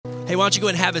Hey, why don't you go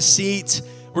ahead and have a seat?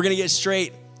 We're going to get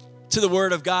straight to the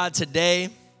Word of God today.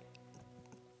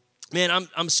 Man,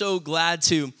 I'm so glad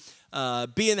to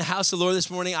be in the house of the Lord this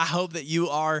morning. I hope that you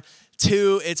are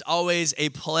too. It's always a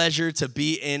pleasure to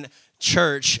be in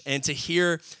church and to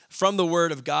hear from the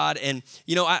Word of God. And,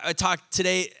 you know, I talked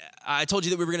today, I told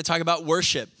you that we were going to talk about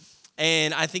worship.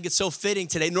 And I think it's so fitting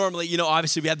today. Normally, you know,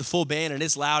 obviously we have the full band and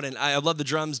it's loud, and I love the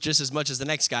drums just as much as the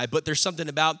next guy. But there's something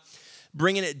about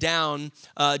bringing it down,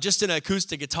 just an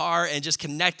acoustic guitar and just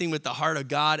connecting with the heart of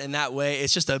God in that way.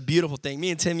 It's just a beautiful thing.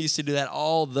 Me and Tim used to do that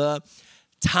all the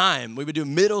time. We would do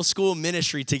middle school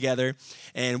ministry together,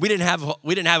 and we didn't have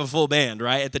a full band,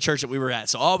 right, at the church that we were at.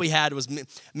 So all we had was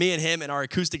me and him and our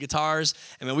acoustic guitars,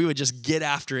 and then we would just get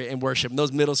after it and worship. And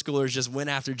those middle schoolers just went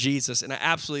after Jesus, and I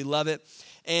absolutely love it.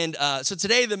 And so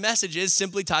today the message is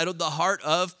simply titled "The Heart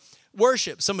of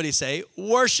Worship." Somebody say,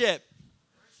 worship.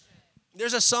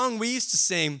 There's a song we used to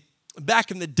sing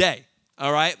back in the day,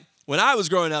 all right? When I was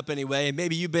growing up anyway,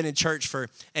 maybe you've been in church for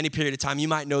any period of time, you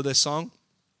might know this song.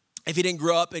 If you didn't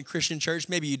grow up in Christian church,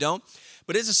 maybe you don't.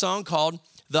 But it's a song called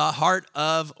 "The Heart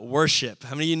of Worship."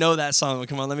 How many of you know that song?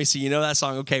 Come on, let me see. You know that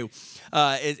song? Okay.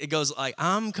 It goes like,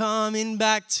 I'm coming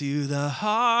back to the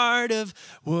heart of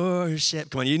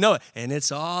worship. Come on, you know it. And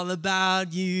it's all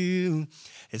about you.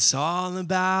 It's all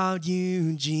about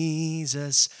you,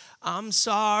 Jesus. I'm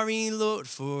sorry, Lord,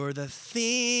 for the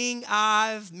thing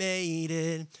I've made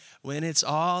it. When it's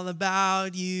all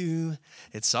about you,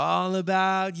 it's all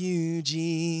about you,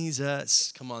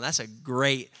 Jesus. Come on, that's a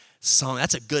great song.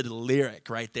 That's a good lyric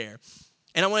right there.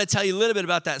 And I want to tell you a little bit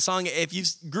about that song. If you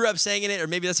grew up singing it, or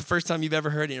maybe that's the first time you've ever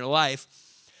heard it in your life,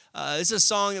 this is a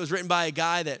song that was written by a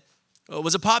guy that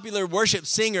was a popular worship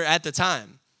singer at the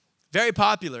time. Very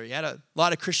popular. He had a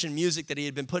lot of Christian music that he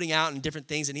had been putting out and different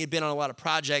things, and he had been on a lot of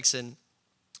projects. And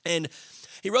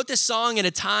he wrote this song in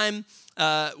a time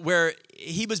where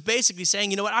he was basically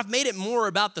saying, you know what, I've made it more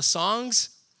about the songs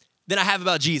than I have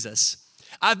about Jesus.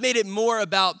 I've made it more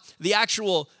about the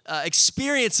actual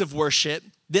experience of worship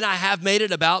than I have made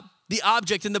it about the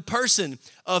object and the person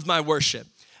of my worship.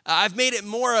 I've made it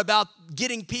more about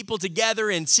getting people together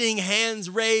and seeing hands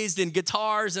raised and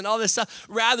guitars and all this stuff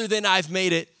rather than I've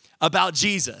made it about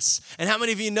Jesus. And how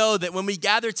many of you know that when we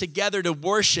gather together to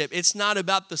worship, it's not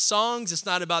about the songs, it's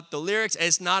not about the lyrics,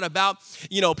 it's not about,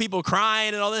 you know, people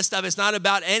crying and all this stuff. It's not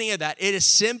about any of that. It is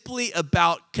simply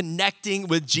about connecting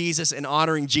with Jesus and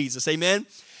honoring Jesus. Amen?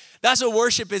 That's what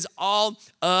worship is all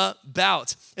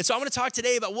about. And so I want to talk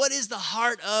today about what is the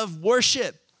heart of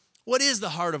worship. What is the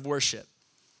heart of worship?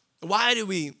 Why do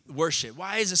we worship?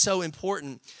 Why is it so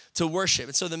important to worship?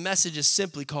 And so the message is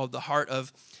simply called the heart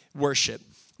of worship.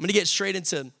 I'm going to get straight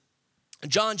into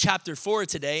John chapter 4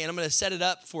 today, and I'm going to set it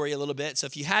up for you a little bit. So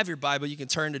if you have your Bible, you can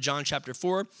turn to John chapter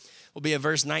 4. We'll be at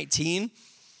verse 19.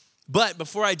 But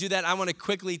before I do that, I want to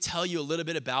quickly tell you a little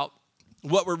bit about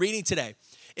what we're reading today.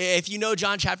 If you know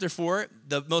John chapter 4,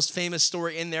 the most famous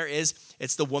story in there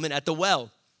it's the woman at the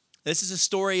well. This is a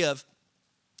story of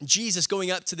Jesus going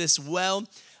up to this well.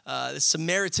 The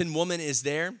Samaritan woman is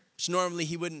there, which normally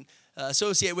he wouldn't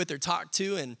associate with or talk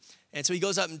to. And so he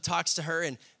goes up and talks to her,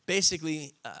 and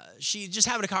basically she's just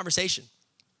having a conversation.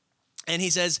 And he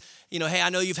says, you know, hey, I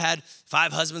know you've had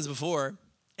 5 husbands before,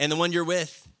 and the one you're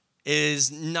with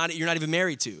you're not even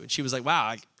married to. And she was like, wow,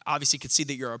 I obviously could see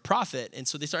that you're a prophet. And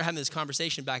so they start having this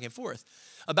conversation back and forth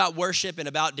about worship and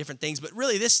about different things. But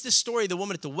really, this story, the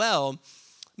woman at the well,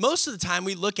 most of the time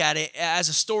we look at it as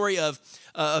a story of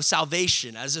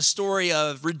salvation, as a story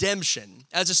of redemption,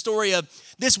 as a story of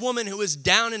this woman who was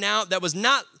down and out, that was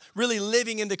not really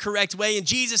living in the correct way, and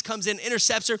Jesus comes in,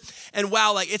 intercepts her, and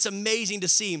wow, like it's amazing to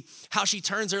see how she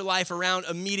turns her life around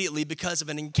immediately because of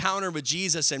an encounter with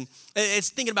Jesus. And it's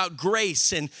thinking about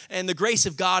grace and the grace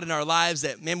of God in our lives,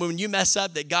 that, man, when you mess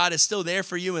up, that God is still there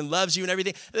for you and loves you and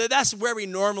everything. That's where we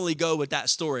normally go with that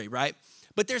story, right?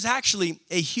 But there's actually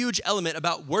a huge element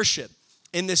about worship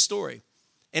in this story.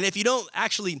 And if you don't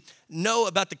actually know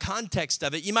about the context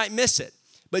of it, you might miss it.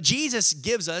 But Jesus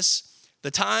gives us the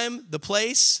time, the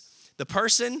place, the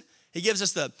person. He gives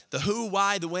us the who,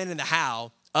 why, the when, and the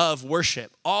how of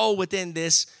worship, all within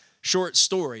this short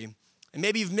story. And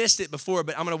maybe you've missed it before,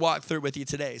 but I'm going to walk through it with you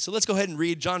today. So let's go ahead and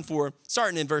read John 4,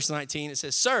 starting in verse 19. It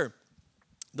says, "Sir,"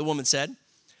 the woman said,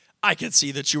 "I could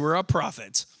see that you were a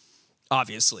prophet,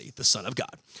 obviously the Son of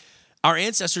God. Our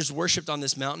ancestors worshipped on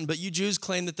this mountain, but you Jews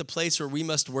claim that the place where we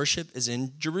must worship is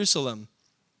in Jerusalem."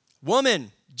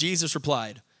 "Woman," Jesus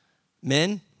replied,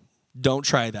 "men, don't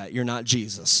try that. You're not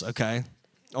Jesus, okay?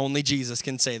 Only Jesus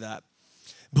can say that.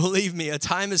 Believe me, a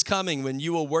time is coming when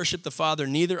you will worship the Father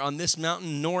neither on this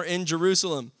mountain nor in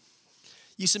Jerusalem.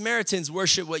 You Samaritans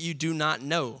worship what you do not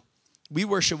know. We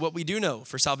worship what we do know,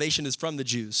 for salvation is from the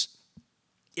Jews.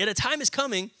 Yet a time is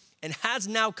coming and has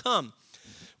now come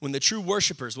when the true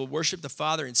worshipers will worship the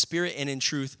Father in spirit and in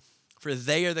truth, for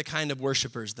they are the kind of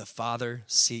worshipers the Father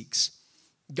seeks.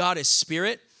 God is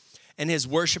spirit, and his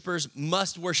worshipers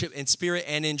must worship in spirit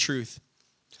and in truth.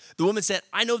 The woman said,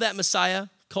 I know that Messiah,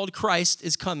 called Christ,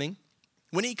 is coming.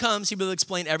 When he comes, he will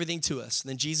explain everything to us. And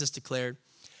then Jesus declared,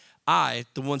 I,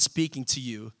 the one speaking to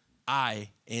you, I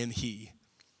am he.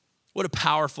 What a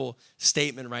powerful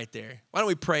statement right there. Why don't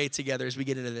we pray together as we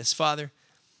get into this? Father,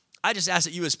 I just ask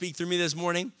that you would speak through me this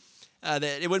morning, that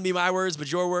it wouldn't be my words,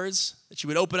 but your words, that you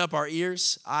would open up our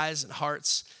ears, eyes, and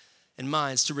hearts and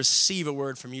minds to receive a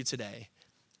word from you today.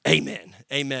 Amen.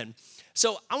 Amen.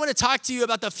 So I want to talk to you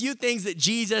about the few things that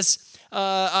Jesus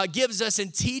gives us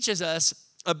and teaches us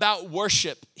about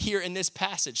worship here in this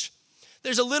passage.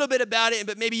 There's a little bit about it,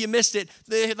 but maybe you missed it.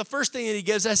 The first thing that he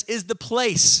gives us is the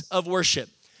place of worship.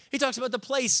 He talks about the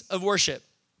place of worship.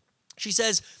 She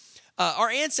says, our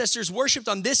ancestors worshiped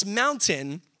on this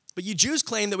mountain, but you Jews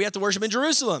claim that we have to worship in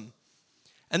Jerusalem.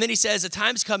 And then he says, a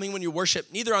time's coming when you worship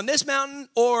neither on this mountain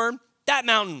or that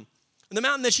mountain. And the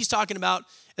mountain that she's talking about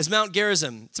is Mount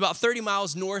Gerizim. It's about 30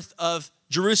 miles north of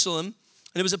Jerusalem.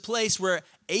 And it was a place where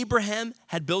Abraham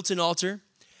had built an altar.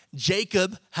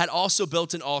 Jacob had also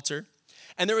built an altar.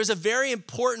 And there was a very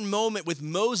important moment with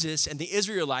Moses and the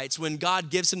Israelites when God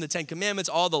gives him the 10 Commandments,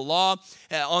 all the law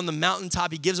on the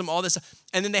mountaintop. He gives them all this.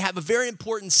 And then they have a very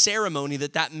important ceremony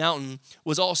that mountain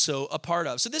was also a part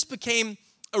of. So this became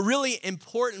a really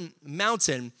important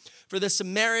mountain for the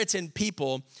Samaritan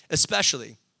people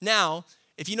especially. Now,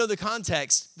 if you know the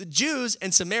context, the Jews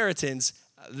and Samaritans,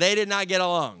 they did not get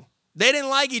along. They didn't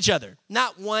like each other,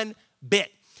 not one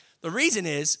bit. The reason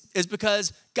is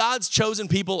because God's chosen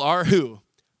people are who?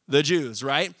 The Jews,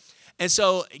 right? And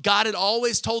so God had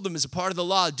always told them as a part of the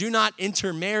law, do not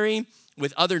intermarry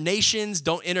with other nations.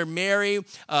 Don't intermarry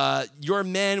your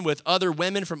men with other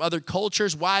women from other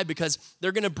cultures. Why? Because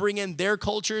they're going to bring in their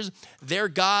cultures, their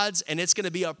gods, and it's going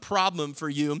to be a problem for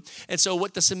you. And so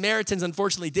what the Samaritans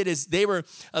unfortunately did is they were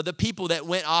the people that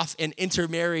went off and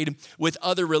intermarried with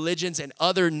other religions and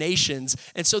other nations.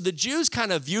 And so the Jews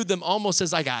kind of viewed them almost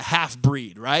as like a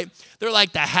half-breed, right? They're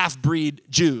like the half-breed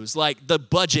Jews, like the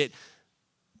budget,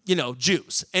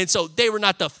 Jews. And so they were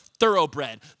not the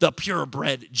thoroughbred, the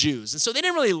purebred Jews. And so they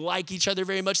didn't really like each other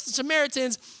very much. The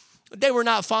Samaritans, they were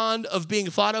not fond of being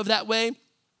thought of that way.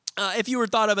 If you were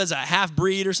thought of as a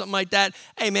half-breed or something like that,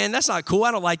 hey, man, that's not cool.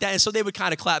 I don't like that. And so they would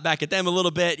kind of clap back at them a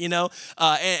little bit,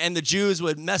 and the Jews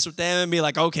would mess with them and be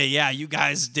like, okay, yeah, you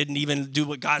guys didn't even do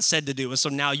what God said to do. And so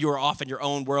now you are off in your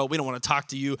own world. We don't want to talk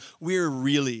to you. We're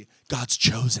really God's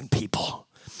chosen people.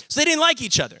 So they didn't like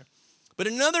each other. But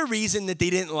another reason that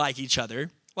they didn't like each other,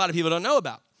 a lot of people don't know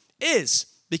about, is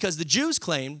because the Jews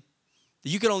claimed that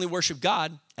you could only worship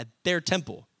God at their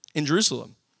temple in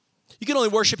Jerusalem. You can only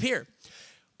worship here.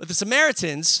 But the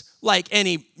Samaritans, like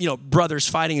any, brothers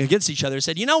fighting against each other,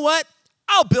 said, you know what?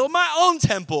 I'll build my own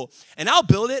temple, and I'll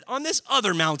build it on this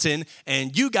other mountain,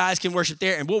 and you guys can worship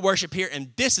there, and we'll worship here,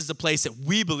 and this is the place that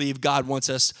we believe God wants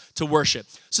us to worship.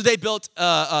 So they built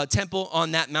a temple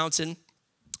on that mountain.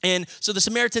 And so the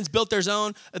Samaritans built their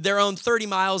own 30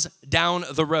 miles down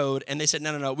the road, and they said,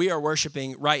 no, we are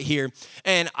worshiping right here.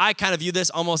 And I kind of view this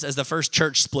almost as the first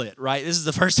church split, right? This is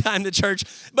the first time the church,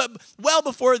 but well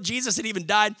before Jesus had even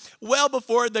died, well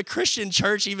before the Christian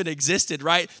church even existed,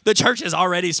 right? The church is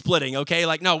already splitting, okay?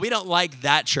 Like, no, we don't like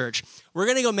that church. We're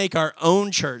going to go make our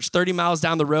own church 30 miles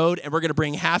down the road, and we're going to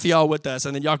bring half of y'all with us,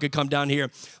 and then y'all could come down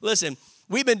here. Listen,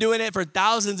 we've been doing it for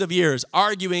thousands of years,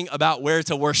 arguing about where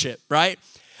to worship, right?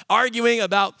 Arguing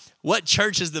about what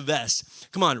church is the best.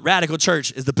 Come on, Radical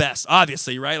Church is the best,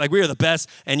 obviously, right? Like, we are the best,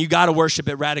 and you got to worship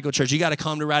at Radical Church. You got to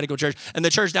come to Radical Church. And the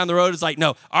church down the road is like,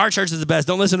 no, our church is the best.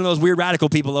 Don't listen to those weird radical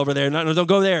people over there. No, don't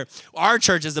go there. Our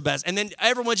church is the best. And then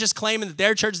everyone's just claiming that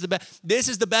their church is the best. This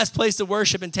is the best place to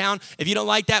worship in town. If you don't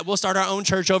like that, we'll start our own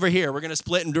church over here. We're going to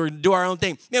split and do our own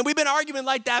thing. Man, we've been arguing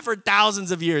like that for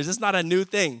thousands of years. It's not a new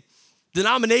thing.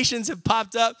 Denominations have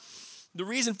popped up. The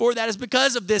reason for that is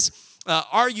because of this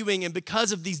arguing and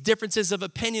because of these differences of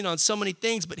opinion on so many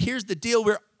things. But here's the deal.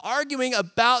 We're arguing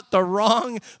about the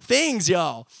wrong things,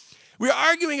 y'all. We're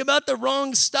arguing about the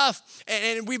wrong stuff.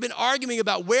 And we've been arguing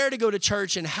about where to go to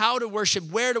church and how to worship,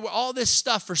 all this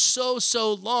stuff for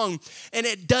so long. And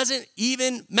it doesn't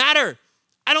even matter.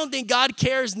 I don't think God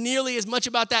cares nearly as much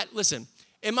about that. Listen,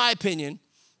 in my opinion,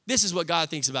 this is what God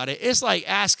thinks about it. It's like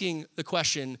asking the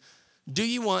question, do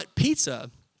you want pizza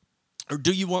or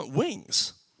do you want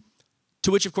wings?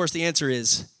 To which, of course, the answer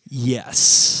is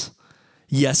yes.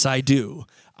 Yes, I do.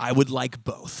 I would like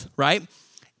both, right?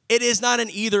 It is not an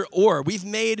either or. We've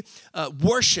made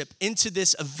worship into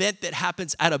this event that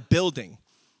happens at a building.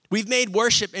 We've made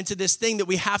worship into this thing that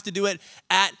we have to do it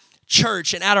at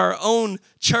church and at our own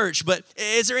church. But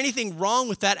is there anything wrong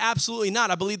with that? Absolutely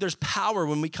not. I believe there's power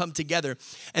when we come together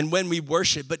and when we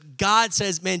worship. But God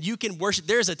says, man, you can worship.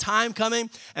 There's a time coming,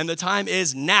 and the time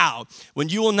is now, when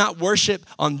you will not worship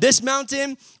on this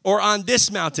mountain or on this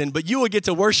mountain, but you will get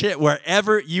to worship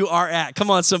wherever you are at.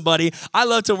 Come on, somebody. I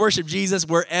love to worship Jesus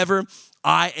wherever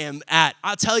I am at.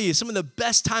 I'll tell you, some of the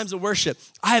best times of worship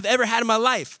I have ever had in my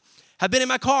life have been in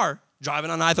my car driving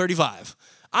on I-35.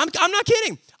 I'm not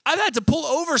kidding. I've had to pull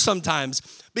over sometimes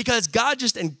because God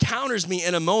just encounters me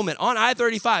in a moment on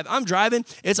I-35. I'm driving.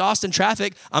 It's Austin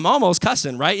traffic. I'm almost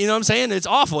cussing, right? You know what I'm saying? It's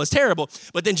awful. It's terrible.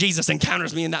 But then Jesus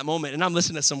encounters me in that moment, and I'm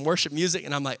listening to some worship music,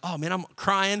 and I'm like, oh, man, I'm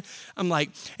crying. I'm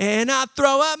like, and I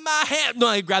throw up my hand. No,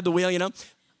 I grab the wheel, you know.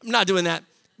 I'm not doing that.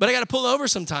 But I got to pull over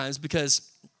sometimes because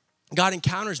God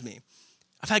encounters me.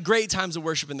 I've had great times of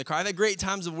worship in the car. I've had great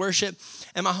times of worship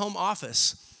in my home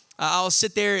office. I'll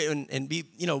sit there and be,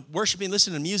 worshiping,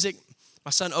 listening to music.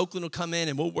 My son Oakland will come in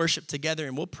and we'll worship together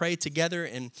and we'll pray together.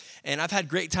 And I've had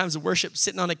great times of worship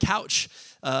sitting on a couch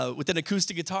with an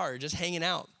acoustic guitar, just hanging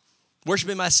out,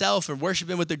 worshiping myself or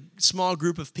worshiping with a small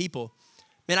group of people.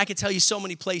 Man, I can tell you so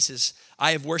many places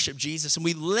I have worshiped Jesus, and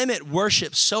we limit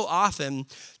worship so often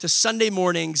to Sunday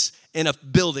mornings in a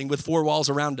building with four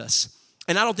walls around us.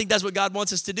 And I don't think that's what God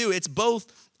wants us to do. It's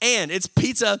both and. It's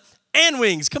pizza and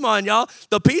wings. Come on, y'all.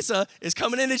 The pizza is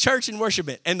coming into church and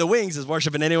worshiping, and the wings is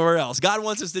worshiping anywhere else. God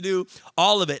wants us to do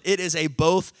all of it. It is a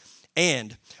both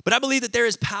and. But I believe that there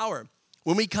is power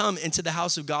when we come into the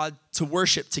house of God to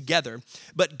worship together.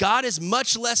 But God is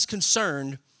much less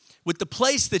concerned with the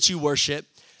place that you worship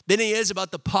than he is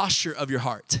about the posture of your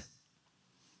heart.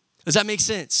 Does that make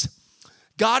sense?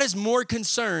 God is more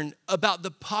concerned about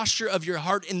the posture of your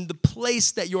heart and the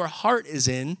place that your heart is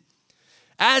in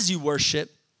as you worship,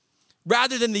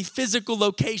 rather than the physical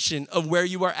location of where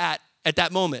you are at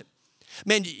that moment.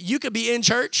 Man, you could be in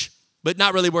church, but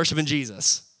not really worshiping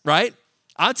Jesus, right?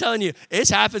 I'm telling you, it's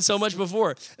happened so much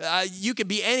before. You could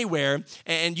be anywhere,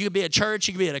 and you could be at church,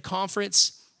 you could be at a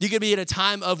conference, you could be at a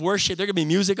time of worship. There could be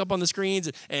music up on the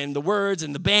screens and the words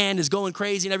and the band is going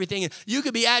crazy and everything. And you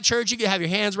could be at church, you could have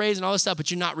your hands raised and all this stuff, but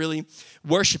you're not really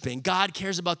worshiping. God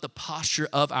cares about the posture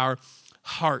of our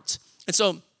heart. And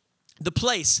so the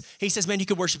place, he says, man, you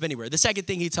can worship anywhere. The second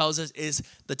thing he tells us is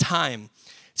the time.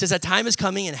 He says that time is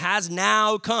coming and has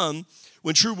now come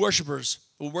when true worshipers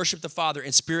will worship the Father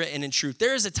in spirit and in truth.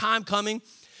 There is a time coming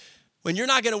when you're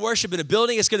not going to worship in a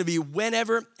building. It's going to be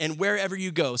whenever and wherever you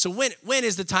go. So when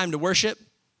is the time to worship?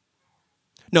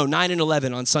 No, 9 and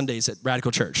 11 on Sundays at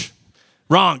Radical Church.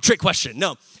 Wrong, trick question.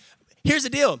 No, here's the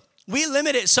deal. We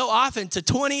limit it so often to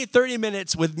 20, 30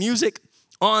 minutes with music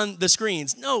on the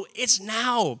screens. No, it's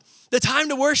now. The time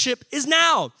to worship is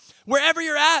now. Wherever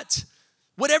you're at,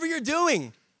 whatever you're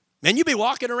doing. Man, you be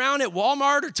walking around at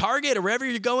Walmart or Target or wherever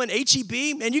you're going,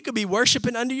 HEB, man, you could be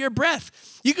worshiping under your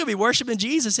breath. You could be worshiping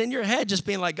Jesus in your head, just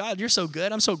being like, God, you're so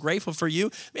good. I'm so grateful for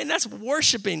you. Man, that's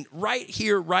worshiping right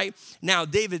here, right now.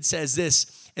 David says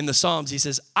this in the Psalms. He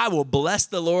says, I will bless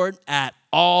the Lord at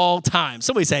all times.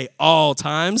 Somebody say, all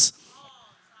times.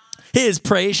 His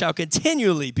praise shall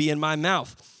continually be in my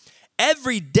mouth.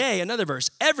 Every day, another verse,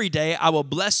 every day I will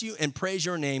bless you and praise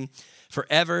your name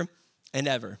forever and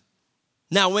ever.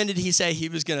 Now, when did he say he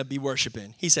was going to be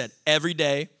worshiping? He said every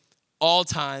day, all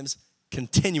times,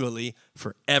 continually,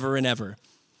 forever and ever.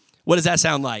 What does that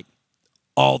sound like?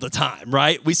 All the time,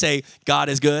 right? We say God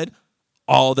is good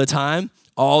all the time.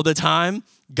 All the time,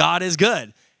 God is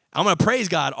good. I'm going to praise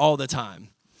God all the time.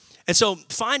 And so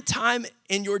find time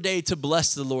in your day to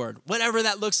bless the Lord, whatever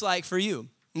that looks like for you.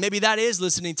 Maybe that is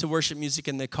listening to worship music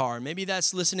in the car. Maybe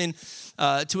that's listening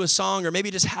to a song, or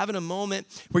maybe just having a moment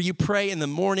where you pray in the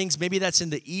mornings. Maybe that's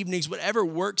in the evenings, whatever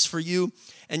works for you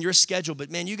and your schedule.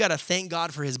 But man, you got to thank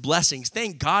God for his blessings.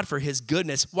 Thank God for his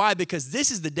goodness. Why? Because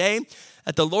this is the day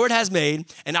that the Lord has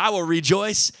made, and I will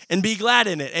rejoice and be glad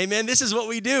in it. Amen. This is what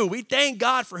we do. We thank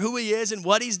God for who he is and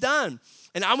what he's done.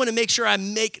 And I want to make sure I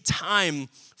make time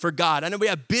for God. I know we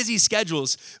have busy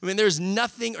schedules. I mean, there's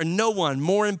nothing or no one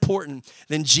more important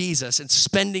than Jesus and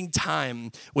spending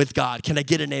time with God. Can I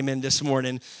get an amen this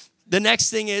morning? The next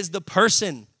thing is the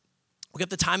person. We got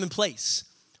the time and place,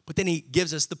 but then he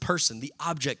gives us the person, the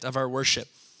object of our worship.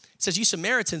 It says, you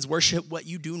Samaritans worship what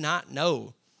you do not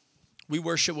know. We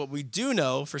worship what we do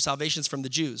know, for salvation's from the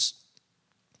Jews.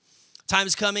 Time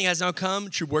is coming, has now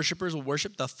come. True worshipers will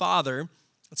worship the Father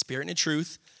in spirit and in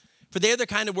truth. For they are the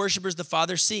kind of worshipers the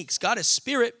Father seeks. God is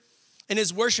spirit, and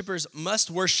his worshipers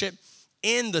must worship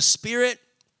in the spirit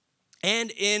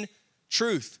and in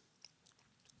truth.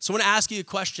 So I want to ask you a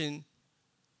question.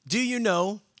 Do you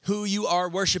know who you are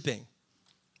worshiping?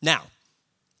 Now,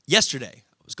 yesterday,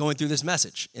 I was going through this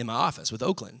message in my office with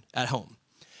Oakland at home.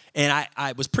 And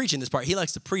I was preaching this part. He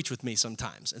likes to preach with me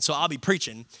sometimes. And so I'll be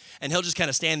preaching, and he'll just kind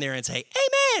of stand there and say,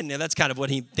 amen. And that's kind of what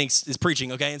he thinks is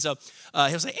preaching, okay? And so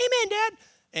he'll say, amen, Dad.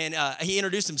 And he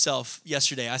introduced himself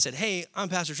yesterday. I said, hey, I'm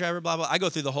Pastor Trevor, blah, blah. I go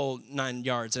through the whole 9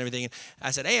 yards and everything. And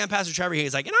I said, hey, I'm Pastor Trevor.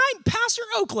 He's like, and I'm Pastor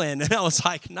Oakland. And I was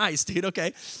like, nice, dude,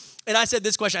 okay. And I said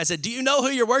this question. I said, do you know who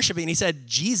you're worshiping? And he said,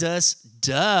 Jesus,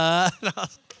 duh. And I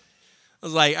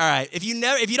was like, all right, if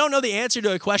you don't know the answer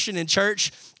to a question in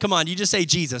church, come on, you just say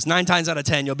Jesus. 9 times out of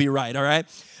 10, you'll be right, all right?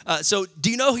 So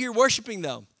do you know who you're worshiping,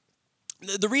 though?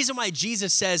 The reason why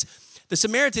Jesus says, the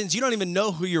Samaritans, you don't even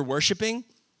know who you're worshiping,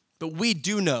 but we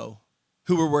do know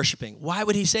who we're worshiping. Why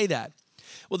would he say that?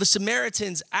 Well, the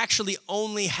Samaritans actually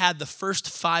only had the first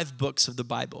 5 books of the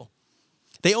Bible.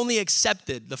 They only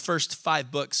accepted the first 5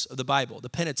 books of the Bible, the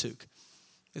Pentateuch,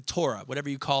 the Torah, whatever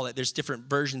you call it. There's different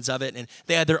versions of it, and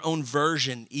they had their own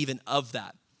version even of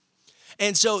that.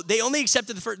 And so they only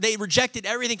accepted they rejected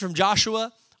everything from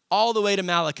Joshua all the way to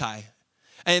Malachi.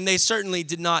 And they certainly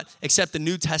did not accept the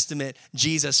New Testament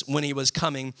Jesus when he was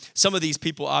coming. Some of these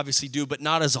people obviously do, but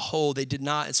not as a whole. They did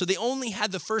not. And so they only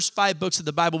had the first 5 books of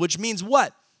the Bible, which means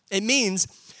what? It means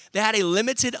they had a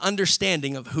limited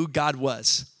understanding of who God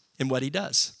was and what he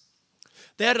does.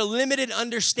 They had a limited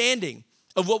understanding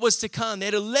of what was to come. They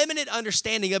had a limited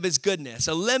understanding of his goodness,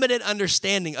 a limited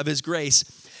understanding of his grace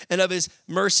and of his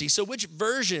mercy. So which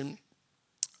version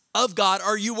of God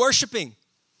are you worshiping?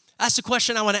 That's the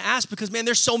question I want to ask because, man,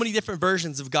 there's so many different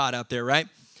versions of God out there, right?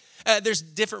 There's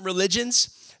different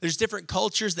religions. There's different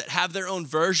cultures that have their own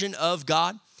version of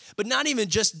God. But not even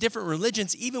just different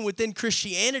religions. Even within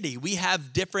Christianity, we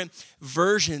have different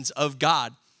versions of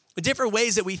God. Different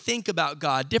ways that we think about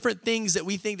God, different things that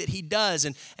we think that he does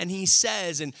and he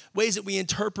says, and ways that we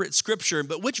interpret scripture.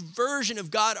 But which version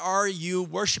of God are you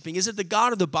worshiping? Is it the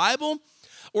God of the Bible?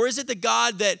 Or is it the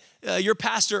God that your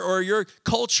pastor or your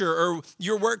culture or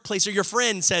your workplace or your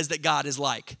friend says that God is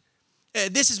like?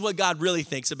 This is what God really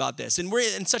thinks about this. And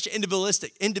we're in such an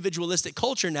individualistic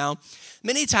culture now.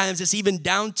 Many times it's even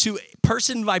down to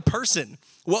person by person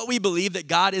what we believe that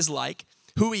God is like,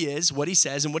 who he is, what he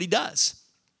says, and what he does.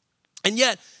 And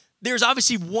yet, there's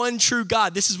obviously one true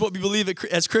God. This is what we believe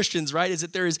as Christians, right? Is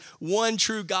that there is one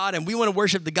true God, and we want to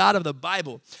worship the God of the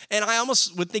Bible. And I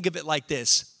almost would think of it like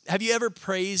this. Have you ever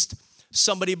praised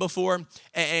somebody before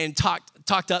and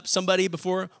talked up somebody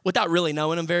before without really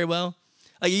knowing them very well?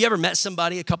 Like, you ever met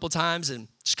somebody a couple times and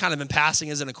just kind of in passing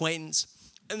as an acquaintance,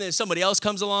 and then somebody else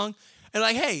comes along and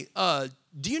like, hey,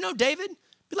 do you know David?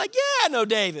 Be like, yeah, I know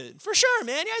David. For sure,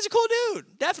 man. Yeah, he's a cool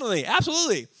dude. Definitely.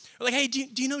 Absolutely. Or like, hey,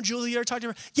 do you know Julie? You ever talked to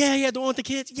her? Yeah, the one with the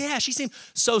kids. Yeah, she seemed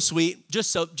so sweet.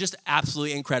 Just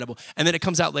absolutely incredible. And then it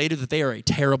comes out later that they are a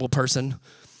terrible person.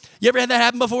 You ever had that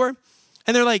happen before?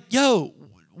 And they're like, yo,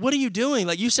 what are you doing?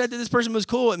 Like, you said that this person was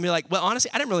cool. And you're like, well,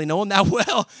 honestly, I didn't really know him that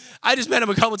well. I just met him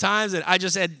a couple times, and I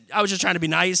was just trying to be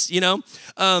nice, you know?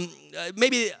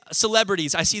 Maybe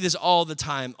celebrities. I see this all the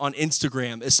time on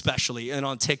Instagram, especially, and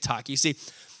on TikTok. You see,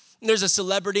 there's a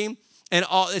celebrity, and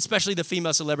especially the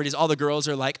female celebrities, all the girls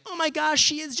are like, oh my gosh,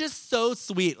 she is just so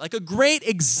sweet. Like a great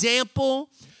example,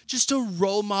 just a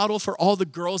role model for all the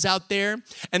girls out there.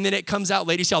 And then it comes out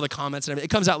later, you see all the comments and everything. It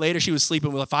comes out later, she was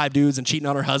sleeping with 5 dudes and cheating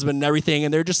on her husband and everything.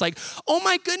 And they're just like, oh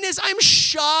my goodness, I'm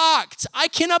shocked. I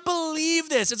cannot believe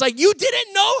this. It's like, you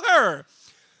didn't know her.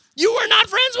 You were not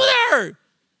friends with her.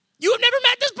 You have never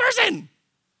met this person.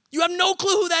 You have no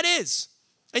clue who that is.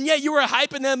 And yet you were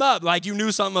hyping them up like you knew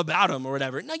something about them or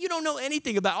whatever. No, you don't know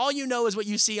anything about. All you know is what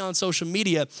you see on social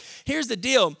media. Here's the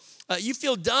deal. You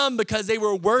feel dumb because they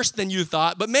were worse than you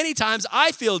thought. But many times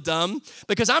I feel dumb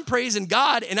because I'm praising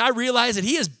God and I realize that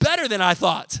he is better than I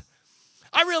thought.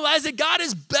 I realize that God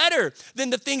is better than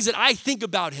the things that I think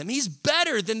about him. He's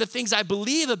better than the things I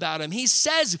believe about him. He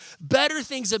says better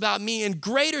things about me and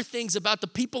greater things about the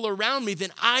people around me than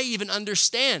I even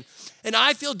understand. And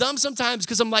I feel dumb sometimes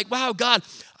because I'm like, wow, God,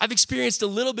 I've experienced a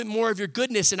little bit more of your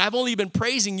goodness, and I've only been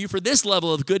praising you for this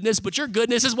level of goodness, but your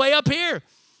goodness is way up here.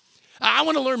 I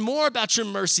want to learn more about your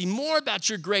mercy, more about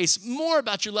your grace, more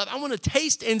about your love. I want to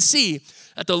taste and see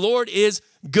that the Lord is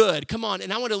good. Come on,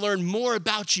 and I want to learn more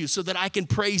about you so that I can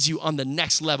praise you on the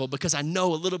next level because I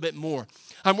know a little bit more.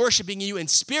 I'm worshiping you in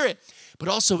spirit, but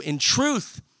also in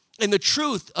truth. In the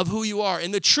truth of who you are,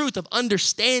 in the truth of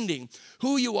understanding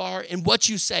who you are and what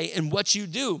you say and what you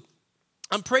do.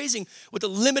 I'm praising with a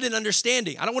limited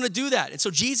understanding. I don't want to do that. And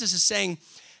so Jesus is saying,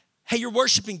 hey, you're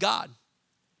worshiping God,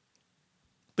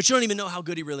 but you don't even know how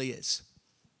good he really is.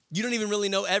 You don't even really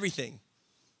know everything.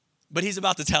 But he's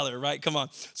about to tell her, right? Come on.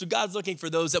 So God's looking for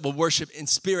those that will worship in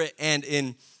spirit and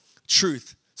in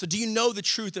truth. So do you know the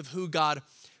truth of who God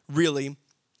really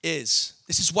is?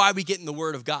 This is why we get in the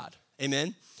Word of God.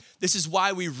 Amen? This is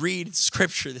why we read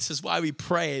Scripture. This is why we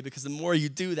pray, because the more you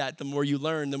do that, the more you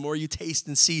learn, the more you taste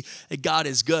and see that God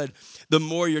is good, the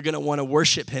more you're going to want to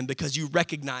worship him because you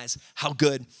recognize how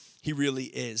good he really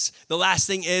is. The last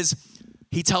thing is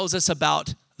he tells us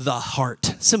about the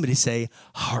heart. Somebody say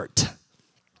heart.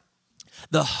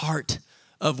 The heart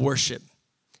of worship.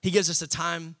 He gives us a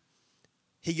time.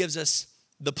 He gives us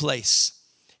the place.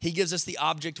 He gives us the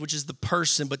object, which is the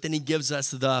person, but then he gives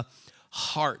us the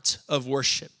heart of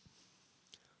worship.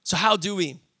 So how do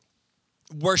we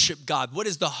worship God? What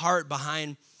is the heart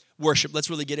behind worship? Let's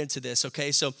really get into this,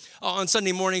 okay? So on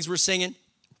Sunday mornings, we're singing.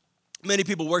 Many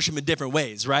people worship in different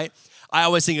ways, right? I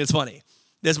always think it's funny.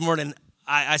 This morning,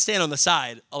 I stand on the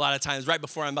side a lot of times right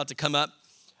before I'm about to come up.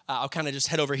 I'll kind of just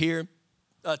head over here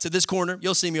to this corner.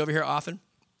 You'll see me over here often.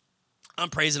 I'm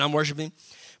praising, I'm worshiping.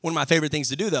 One of my favorite things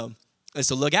to do, though, is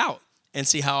to look out and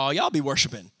see how all y'all be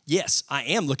worshiping. Yes, I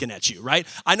am looking at you, right?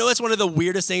 I know it's one of the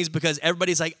weirdest things because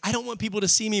everybody's like, I don't want people to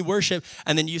see me worship.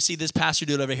 And then you see this pastor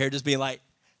dude over here just being like.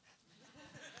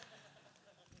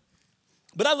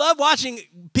 But I love watching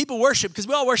people worship because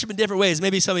we all worship in different ways.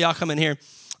 Maybe some of y'all come in here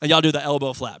and y'all do the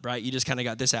elbow flap, right? You just kind of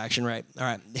got this action, right? All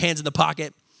right, hands in the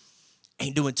pocket.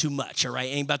 Ain't doing too much, all right?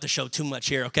 Ain't about to show too much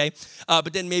here, okay?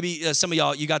 But then maybe some of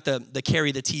y'all, you got the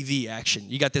carry the TV action.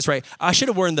 You got this, right? I should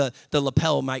have worn the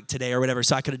lapel mic today or whatever,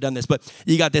 so I could have done this. But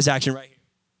you got this action right here.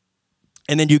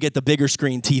 And then you get the bigger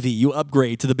screen TV. You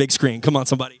upgrade to the big screen. Come on,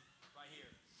 somebody. Right here.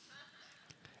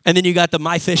 And then you got the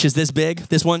my fish is this big,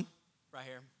 this one. Right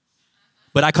here.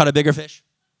 But I caught a bigger fish.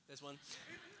 This one.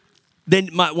 Then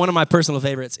one of my personal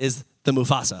favorites is the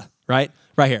Mufasa, right?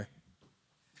 Right here.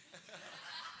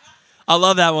 I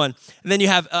love that one. And then you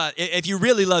have, if you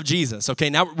really love Jesus, okay,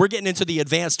 now we're getting into the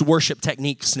advanced worship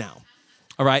techniques now,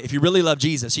 all right? If you really love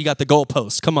Jesus, you got the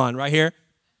goalpost. Come on, right here.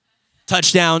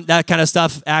 Touchdown, that kind of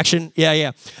stuff, action.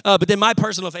 Yeah. But then my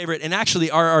personal favorite, and actually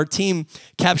our team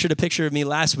captured a picture of me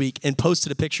last week and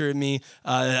posted a picture of me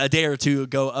a day or two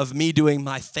ago of me doing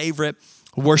my favorite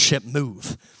worship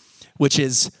move, which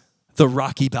is the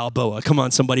Rocky Balboa. Come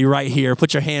on, somebody, right here.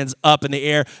 Put your hands up in the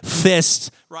air,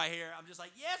 fist right here. I'm just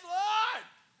like, yes, Lord.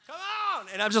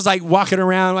 And I'm just like walking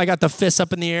around. I got the fists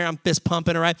up in the air. I'm fist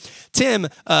pumping, all right? Tim,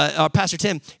 Pastor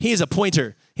Tim, he is a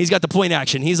pointer. He's got the point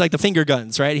action. He's like the finger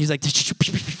guns, right? He's like,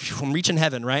 I'm reaching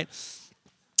heaven, right?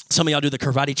 Some of y'all do the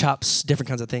karate chops, different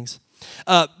kinds of things.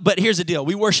 But here's the deal.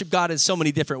 We worship God in so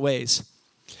many different ways.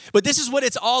 But this is what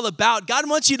it's all about. God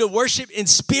wants you to worship in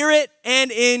spirit and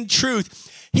in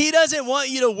truth. He doesn't want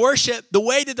you to worship the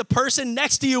way that the person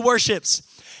next to you worships.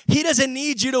 He doesn't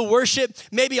need you to worship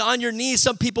maybe on your knees.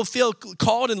 Some people feel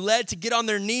called and led to get on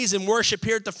their knees and worship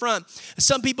here at the front.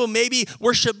 Some people maybe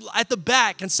worship at the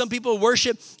back, and some people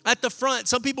worship at the front.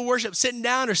 Some people worship sitting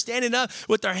down or standing up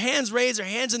with their hands raised, their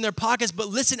hands in their pockets. But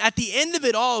listen, at the end of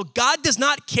it all, God does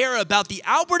not care about the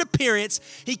outward appearance.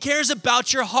 He cares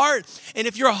about your heart. And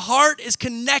if your heart is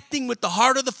connecting with the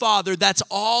heart of the Father, that's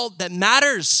all that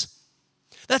matters.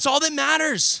 That's all that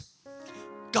matters.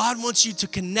 God wants you to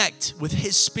connect with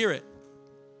his spirit.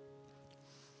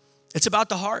 It's about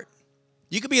the heart.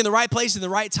 You could be in the right place in the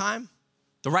right time,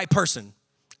 the right person,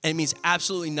 and it means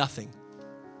absolutely nothing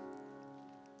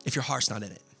if your heart's not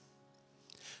in it.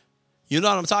 You know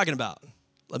what I'm talking about?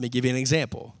 Let me give you an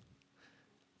example.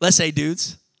 Let's say,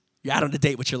 dudes, you're out on a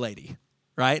date with your lady,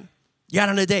 right? You're out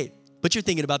on a date, but you're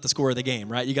thinking about the score of the game,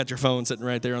 right? You got your phone sitting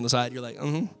right there on the side. You're like,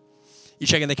 You're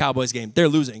checking the Cowboys game. They're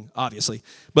losing, obviously,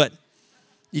 but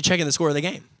you're checking the score of the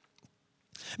game.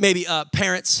 Maybe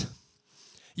parents,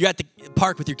 you're at the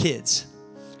park with your kids.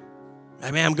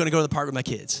 Like, man, I'm going to go to the park with my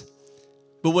kids.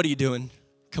 But what are you doing?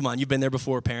 Come on, you've been there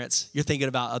before, parents. You're thinking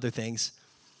about other things.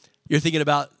 You're thinking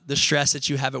about the stress that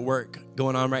you have at work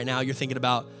going on right now. You're thinking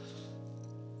about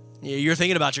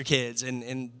your kids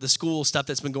and the school stuff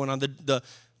that's been going on,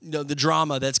 the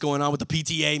drama that's going on with the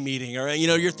PTA meeting, or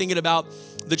you're thinking about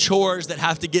the chores that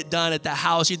have to get done at the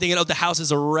house. You're thinking, the house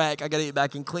is a wreck. I got to get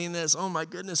back and clean this. Oh my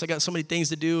goodness, I got so many things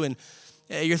to do. And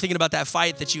you're thinking about that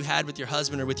fight that you had with your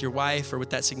husband or with your wife or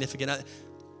with that significant other.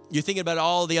 You're thinking about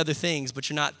all the other things, but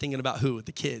you're not thinking about who?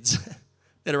 The kids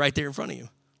that are right there in front of you.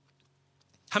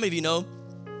 How many of you know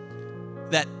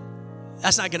that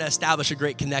that's not going to establish a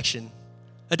great connection?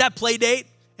 That play date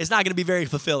is not going to be very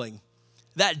fulfilling.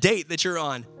 That date that you're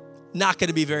on, not going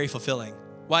to be very fulfilling.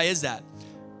 Why is that?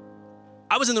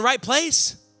 I was in the right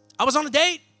place. I was on a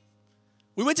date.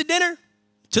 We went to dinner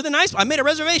to the nice. I made a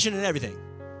reservation and everything.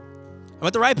 I'm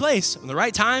at the right place, I'm at the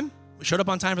right time. We showed up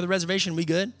on time for the reservation, we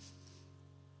good.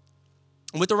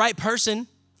 I'm with the right person.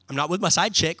 I'm not with my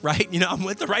side chick, right? I'm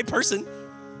with the right person.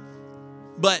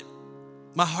 But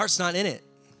my heart's not in it.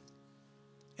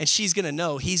 And she's going to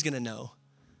know, he's going to know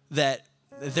that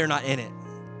they're not in it.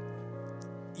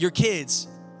 Your kids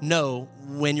know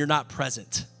when you're not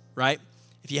present, right?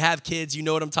 If you have kids, you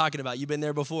know what I'm talking about. You've been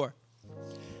there before.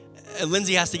 And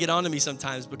Lindsay has to get on to me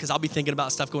sometimes because I'll be thinking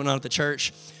about stuff going on at the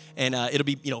church. And it'll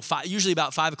be, usually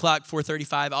about 5 o'clock,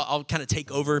 4:35. I'll kind of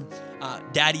take over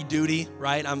daddy duty,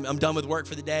 right? I'm done with work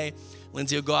for the day.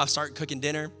 Lindsay will go off, start cooking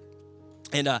dinner.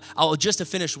 And I'll just have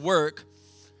finished work.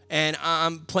 And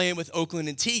I'm playing with Oakland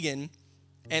and Tegan.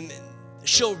 And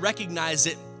she'll recognize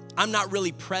that I'm not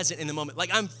really present in the moment. Like,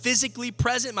 I'm physically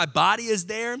present. My body is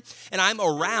there. And I'm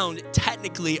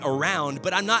technically around.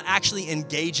 But I'm not actually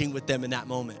engaging with them in that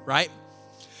moment, right?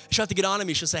 She'll have to get on to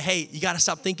me. She'll say, hey, you got to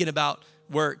stop thinking about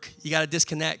work. You got to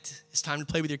disconnect. It's time to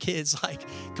play with your kids. Like,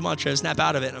 come on, Trev, snap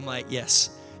out of it. And I'm like, yes,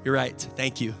 you're right.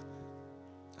 Thank you.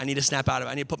 I need to snap out of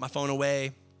it. I need to put my phone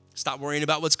away. Stop worrying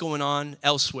about what's going on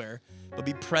elsewhere, but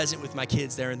be present with my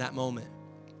kids there in that moment.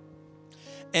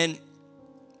 And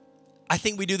I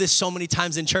think we do this so many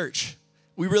times in church.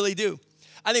 We really do.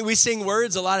 I think we sing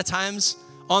words a lot of times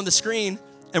on the screen,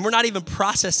 and we're not even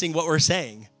processing what we're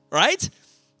saying, right?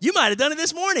 You might have done it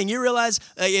this morning. You realize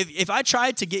if I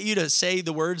tried to get you to say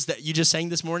the words that you just sang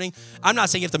this morning, I'm not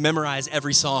saying you have to memorize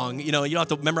every song. You don't have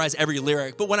to memorize every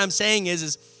lyric. But what I'm saying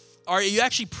is are you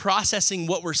actually processing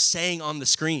what we're saying on the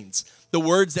screens, the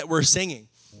words that we're singing?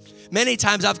 Many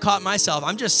times I've caught myself,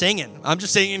 I'm just singing. I'm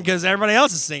just singing because everybody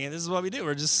else is singing. This is what we do.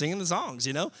 We're just singing the songs,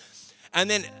 And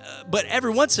then, but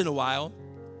every once in a while,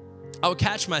 I will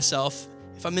catch myself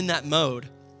if I'm in that mode,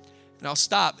 and I'll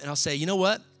stop and I'll say, you know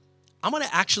what? I'm going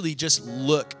to actually just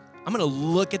look. I'm going to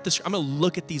look at I'm going to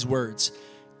look at these words,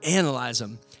 analyze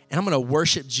them, and I'm going to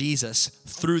worship Jesus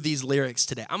through these lyrics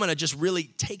today. I'm going to just really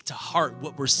take to heart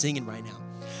what we're singing right now.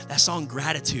 That song,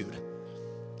 Gratitude,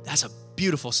 that's a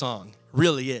beautiful song.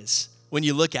 Really is. When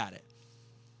you look at it,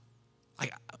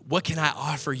 like, what can I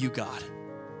offer you, God?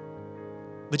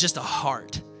 But just a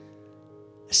heart.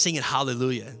 Singing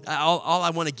hallelujah. All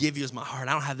I want to give you is my heart.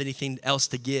 I don't have anything else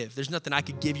to give. There's nothing I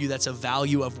could give you that's of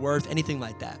value, of worth, anything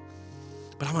like that.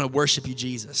 But I'm going to worship you,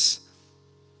 Jesus.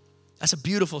 That's a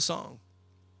beautiful song.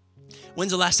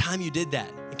 When's the last time you did that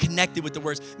and connected with the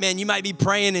words? Man, you might be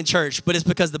praying in church, but it's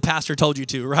because the pastor told you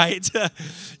to, right?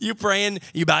 You praying,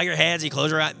 you bow your heads, you close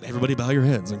your eyes. Everybody bow your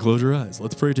heads and close your eyes.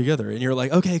 Let's pray together. And you're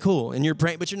like, okay, cool. And you're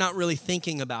praying, but you're not really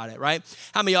thinking about it, right?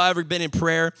 How many of y'all ever been in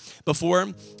prayer before?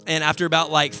 And after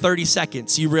about 30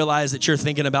 seconds, you realize that you're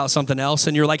thinking about something else.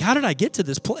 And you're like, how did I get to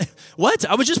this place? What?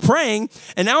 I was just praying,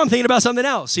 and now I'm thinking about something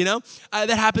else, That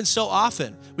happens so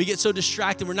often. We get so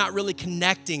distracted. We're not really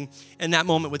connecting in that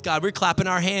moment with God. We're clapping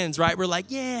our hands, right? We're like,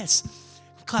 yes.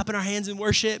 We're clapping our hands in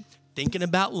worship, thinking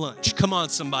about lunch. Come on,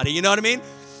 somebody. You know what I mean?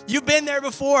 You've been there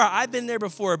before. I've been there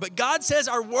before. But God says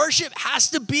our worship has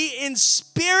to be in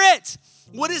spirit.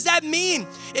 What does that mean?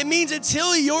 It means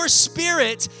until your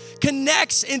spirit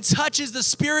connects and touches the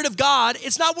Spirit of God,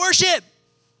 it's not worship.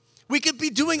 We could be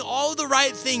doing all the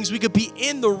right things. We could be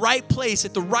in the right place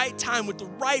at the right time with the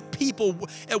right people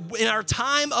in our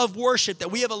time of worship that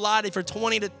we have allotted for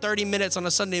 20 to 30 minutes on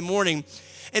a Sunday morning.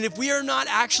 And if we are not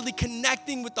actually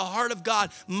connecting with the heart of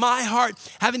God, my heart,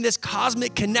 having this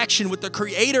cosmic connection with the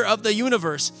creator of the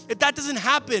universe, if that doesn't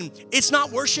happen, it's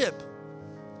not worship.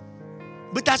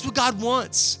 But that's what God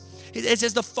wants. It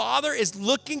says the Father is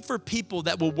looking for people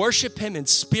that will worship him in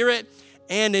spirit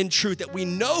and in truth, that we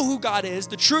know who God is,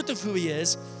 the truth of who he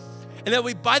is, and that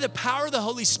we, by the power of the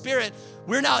Holy Spirit,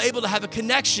 we're now able to have a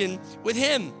connection with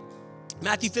him.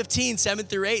 Matthew 15,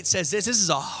 7-8 says this. This is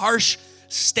a harsh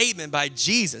statement by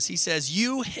Jesus. He says,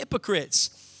 you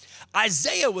hypocrites,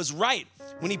 Isaiah was right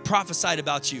when he prophesied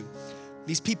about you.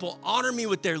 These people honor me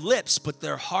with their lips, but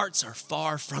their hearts are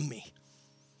far from me.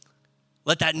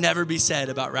 Let that never be said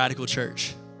about Radical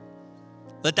Church.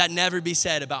 Let that never be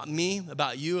said about me,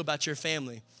 about you, about your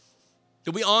family.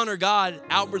 That we honor God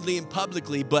outwardly and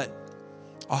publicly, but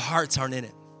our hearts aren't in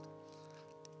it.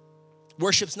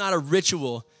 Worship's not a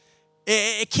ritual.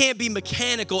 It can't be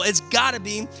mechanical. It's got to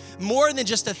be more than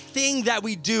just a thing that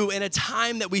we do in a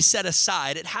time that we set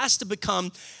aside. It has to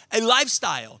become a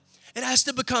lifestyle. It has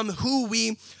to become who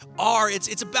we are.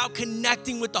 It's about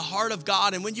connecting with the heart of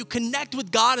God. And when you connect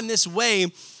with God in this way,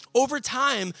 over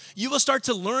time, you will start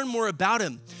to learn more about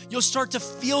him. You'll start to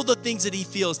feel the things that he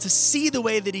feels, to see the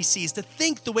way that he sees, to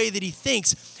think the way that he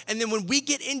thinks. And then when we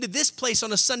get into this place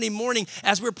on a Sunday morning,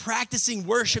 as we're practicing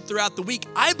worship throughout the week,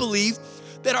 I believe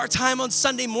that our time on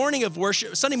Sunday morning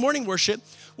worship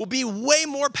will be way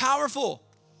more powerful.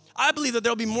 I believe that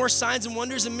there'll be more signs and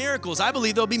wonders and miracles. I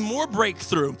believe there'll be more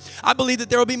breakthrough. I believe that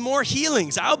there will be more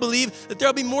healings. I believe that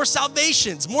there'll be more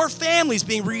salvations, more families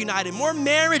being reunited, more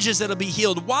marriages that'll be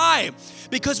healed. Why?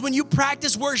 Because when you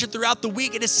practice worship throughout the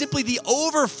week, it is simply the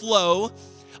overflow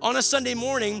on a Sunday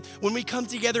morning when we come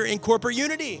together in corporate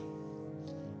unity.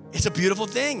 It's a beautiful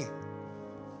thing.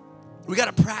 We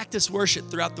got to practice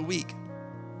worship throughout the week.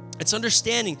 It's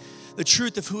understanding the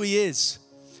truth of who he is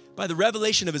by the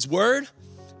revelation of his word,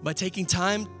 by taking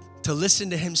time to listen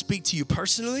to him speak to you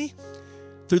personally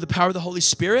through the power of the Holy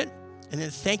Spirit, and then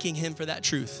thanking him for that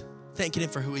truth, thanking him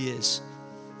for who he is.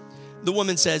 The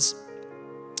woman says,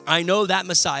 I know that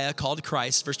Messiah called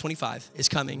Christ, verse 25, is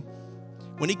coming.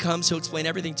 When he comes, he'll explain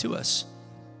everything to us.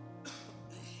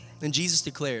 And Jesus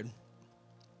declared,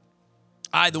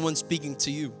 I, the one speaking to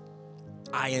you,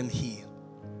 I am he.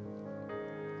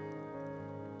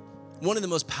 One of the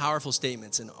most powerful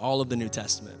statements in all of the New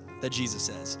Testament that Jesus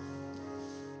says.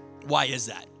 Why is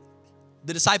that?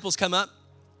 The disciples come up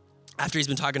after he's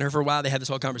been talking to her for a while. They have this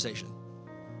whole conversation.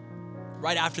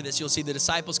 Right after this, you'll see the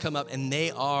disciples come up and they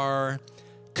are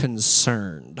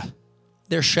concerned.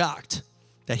 They're shocked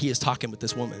that he is talking with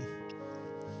this woman.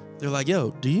 They're like,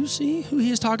 yo, do you see who he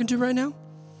is talking to right now?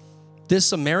 This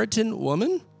Samaritan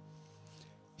woman?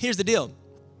 Here's the deal.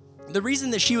 The reason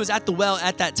that she was at the well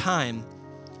at that time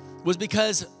was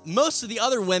because most of the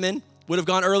other women would have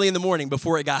gone early in the morning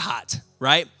before it got hot,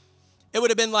 right? It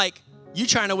would have been like you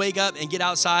trying to wake up and get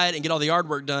outside and get all the yard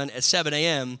work done at 7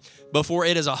 a.m. before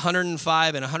it is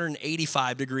 105 and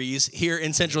 185 degrees here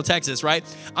in Central Texas, right?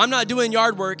 I'm not doing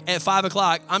yard work at 5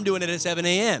 o'clock. I'm doing it at 7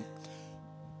 a.m.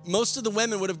 Most of the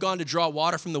women would have gone to draw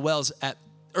water from the wells at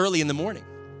early in the morning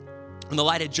when the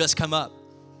light had just come up.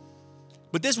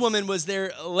 But this woman was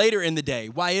there later in the day.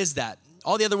 Why is that?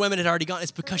 All the other women had already gone.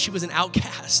 It's because she was an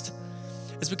outcast.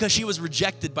 It's because she was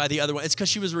rejected by the other one. It's because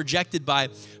she was rejected by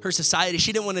her society.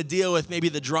 She didn't want to deal with maybe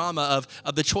the drama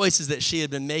of the choices that she had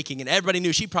been making. And everybody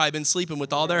knew she'd probably been sleeping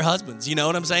with all their husbands. You know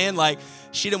what I'm saying? Like,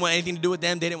 she didn't want anything to do with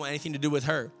them. They didn't want anything to do with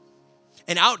her.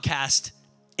 An outcast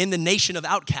in the nation of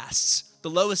outcasts, the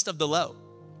lowest of the low.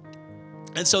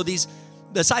 And so these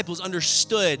disciples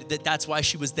understood that that's why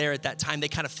she was there at that time. They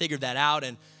kind of figured that out.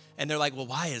 And they're like, well,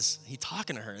 why is he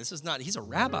talking to her? He's a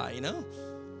rabbi, you know?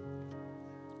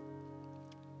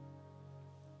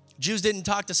 Jews didn't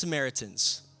talk to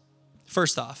Samaritans,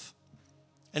 first off.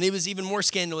 And it was even more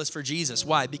scandalous for Jesus.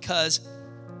 Why? Because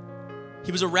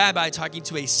he was a rabbi talking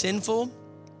to a sinful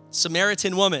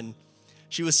Samaritan woman.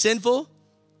 She was sinful,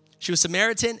 she was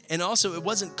Samaritan, and also it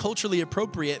wasn't culturally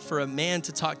appropriate for a man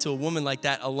to talk to a woman like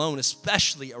that alone,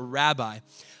 especially a rabbi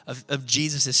of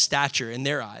Jesus' stature in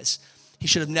their eyes. He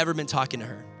should have never been talking to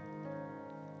her.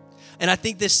 And I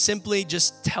think this simply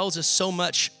just tells us so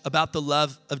much about the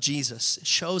love of Jesus. It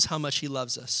shows how much he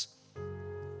loves us.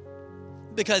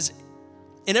 Because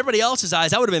in everybody else's eyes,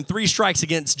 that would have been 3 strikes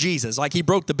against Jesus. Like he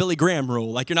broke the Billy Graham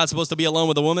rule. Like you're not supposed to be alone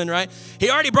with a woman, right?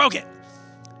 He already broke it.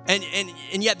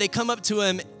 And yet they come up to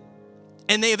him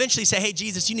and they eventually say, hey,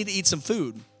 Jesus, you need to eat some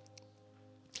food.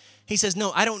 He says,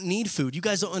 no, I don't need food. You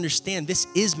guys don't understand. This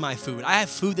is my food. I have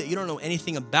food that you don't know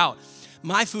anything about.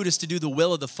 My food is to do the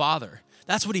will of the Father.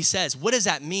 That's what he says. What does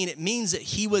that mean? It means that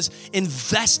he was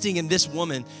investing in this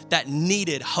woman that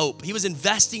needed hope. He was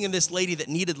investing in this lady that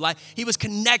needed life. He was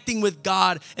connecting with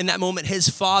God in that moment, his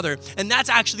Father. And that's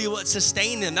actually what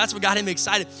sustained him. That's what got him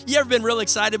excited. You ever been real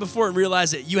excited before and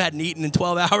realized that you hadn't eaten in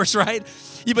 12 hours, right?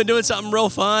 You've been doing something real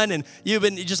fun and you've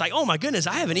been just like, oh my goodness,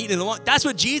 I haven't eaten in a long time. That's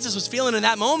what Jesus was feeling in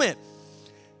that moment.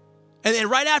 And then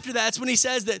right after that's when he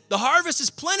says that the harvest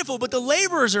is plentiful, but the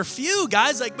laborers are few,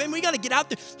 guys. Like, man, we got to get out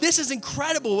there. This is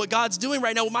incredible what God's doing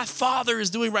right now, what my Father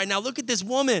is doing right now. Look at this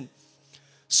woman.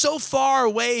 So far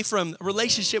away from a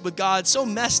relationship with God, so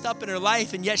messed up in her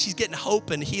life, and yet she's getting hope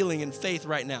and healing and faith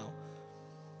right now.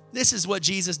 This is what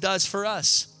Jesus does for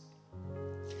us.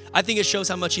 I think it shows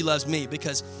how much he loves me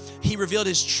because he revealed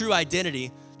his true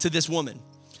identity to this woman.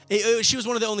 She was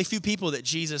one of the only few people that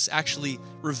Jesus actually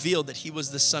revealed that he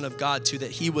was the Son of God to, that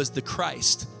he was the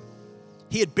Christ.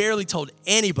 He had barely told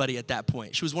anybody at that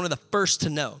point. She was one of the first to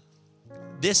know.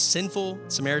 This sinful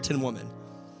Samaritan woman.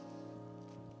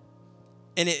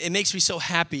 And it makes me so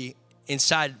happy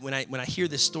inside when I hear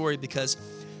this story because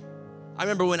I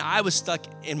remember when I was stuck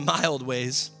in my old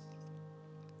ways,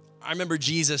 I remember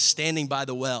Jesus standing by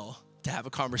the well to have a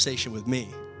conversation with me.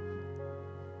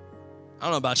 I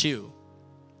don't know about you.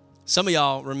 Some of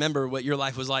y'all remember what your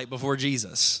life was like before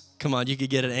Jesus. Come on, you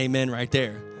could get an amen right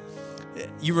there.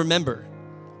 You remember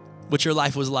what your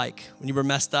life was like when you were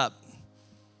messed up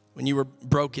when you were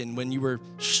broken, when you were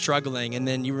struggling, and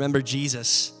then you remember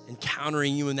Jesus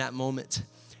encountering you in that moment,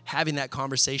 having that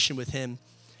conversation with him,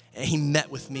 and he met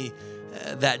with me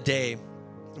that day.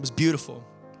 It was beautiful.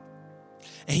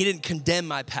 And he didn't condemn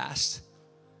my past.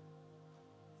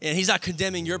 And he's not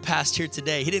condemning your past here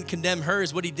today. He didn't condemn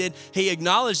hers. What he did, he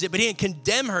acknowledged it, but he didn't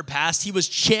condemn her past. He was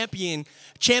championing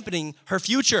her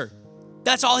future.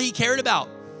 That's all he cared about.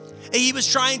 And he was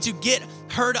trying to get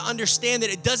her to understand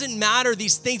that it doesn't matter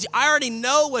these things. I already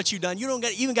know what you've done. You don't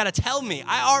even got to tell me.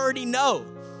 I already know.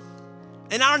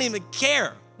 And I don't even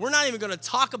care. We're not even going to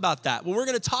talk about that. What we're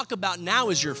going to talk about now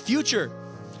is your future.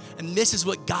 And this is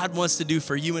what God wants to do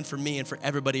for you and for me and for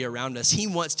everybody around us. He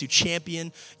wants to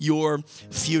champion your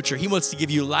future. He wants to give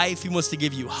you life. He wants to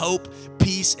give you hope,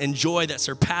 peace, and joy that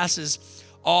surpasses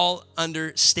all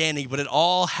understanding. But it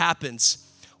all happens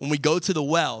when we go to the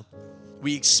well,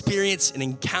 we experience and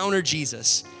encounter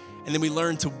Jesus, and then we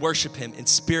learn to worship him in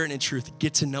spirit and in truth,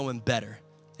 get to know him better.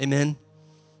 Amen?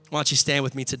 Why don't you stand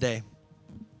with me today?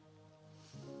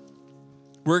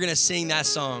 We're going to sing that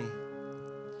song,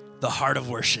 The Heart of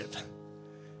Worship.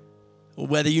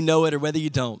 Whether you know it or whether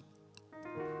you don't,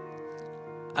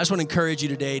 I just want to encourage you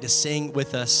today to sing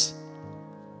with us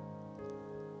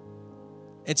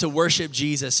and to worship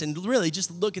Jesus, and really just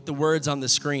look at the words on the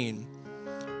screen,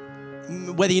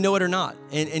 whether you know it or not,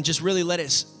 and just really let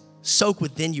it soak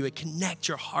within you and connect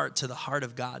your heart to the heart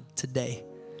of God today.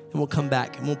 And we'll come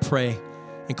back and we'll pray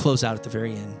and close out at the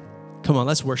very end. Come on,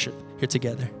 let's worship here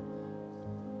together.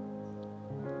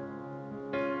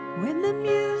 When the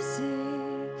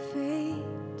music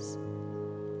fades,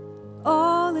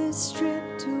 all is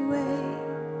stripped away,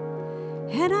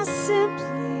 and I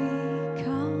simply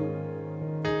come,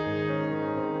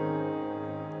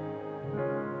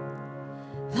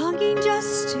 longing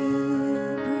just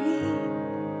to breathe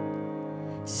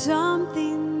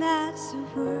something that's a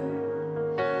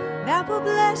word that will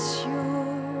bless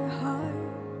your heart.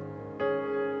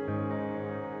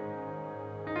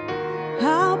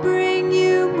 I'll bring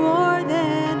you more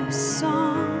than a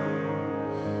song,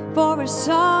 for a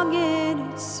song in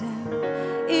itself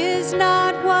is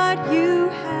not what you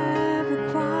have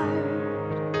acquired.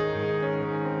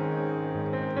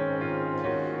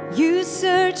 You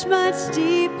search much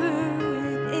deeper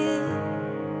within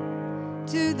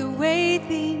to the way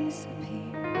things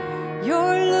appear.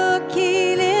 You're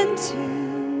looking into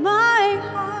my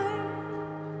heart.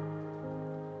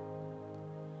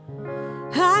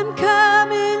 I'm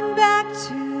coming back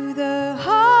to the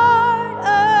heart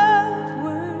of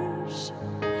worship,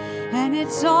 and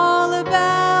it's all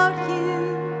about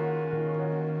you.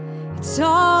 It's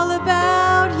all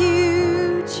about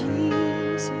you,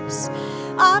 Jesus.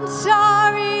 I'm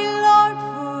sorry, Lord,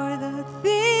 for the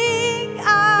thing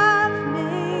I've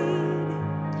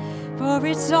made, for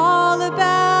it's all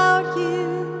about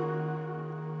you.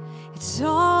 It's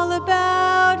all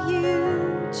about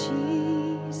you,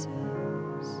 Jesus.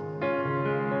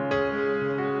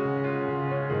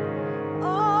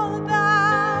 All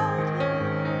about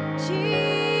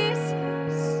you,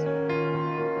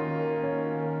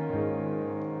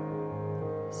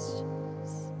 Jesus.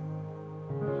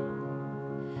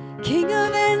 King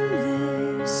of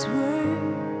endless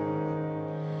word,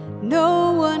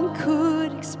 no one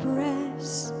could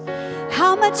express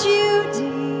how much you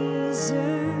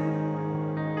deserve.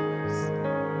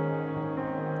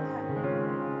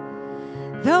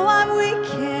 Though I'm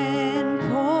weak and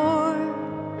poor,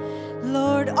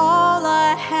 Lord, all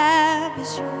I have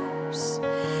is yours.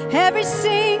 Every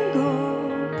single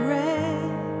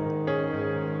breath,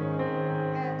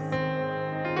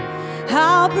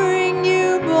 I'll bring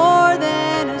you more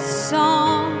than a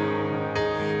song,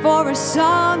 for a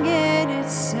song in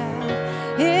itself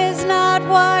is not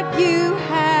what you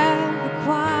have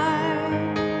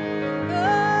acquired.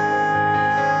 Oh,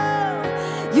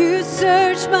 you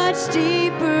search much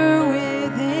deeper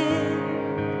within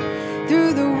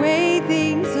through the way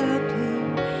things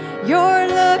appear. You're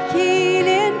looking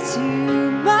into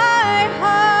my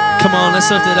heart. Come on, let's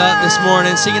lift it up this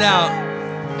morning. Sing it out.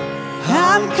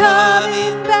 I'm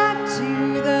coming back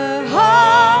to the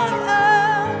heart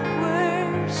of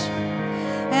worship,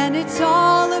 and it's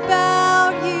all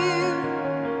about you.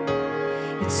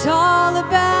 It's all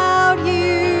about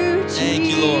you, Jesus. Thank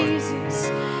you, Lord.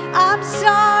 I'm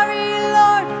sorry,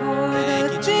 Lord, for Thank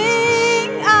the you,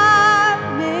 thing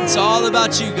I've made. It's all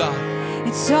about you, God.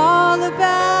 It's all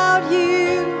about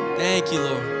you. Thank you,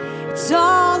 Lord. It's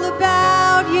all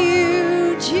about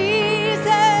you, Jesus.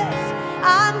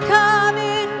 I'm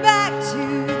coming back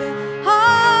to the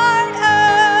heart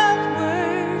of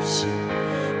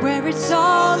worship, where it's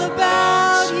all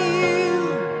about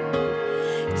you.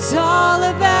 It's all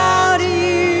about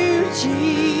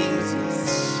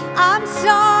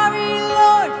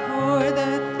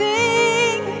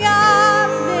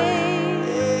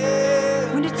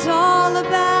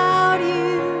about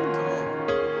you.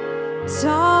 It's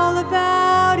all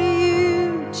about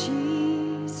you,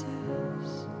 Jesus.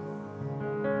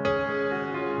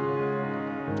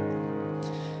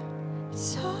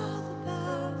 It's all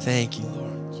about Thank you,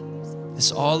 Lord.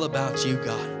 It's all about you,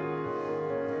 God.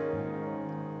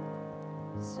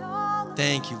 It's all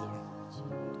Thank you, Lord.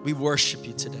 We worship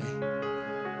you today.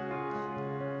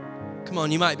 Come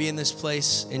on, you might be in this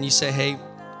place and you say, hey,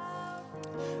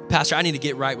 Pastor, I need to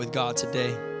get right with God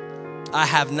today. I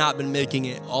have not been making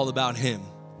it all about him.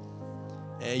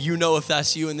 You know, if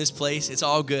that's you in this place, it's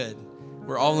all good.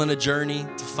 We're all on a journey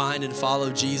to find and follow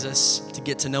Jesus, to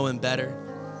get to know him better,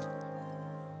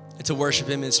 and to worship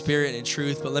him in spirit and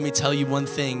truth. But let me tell you one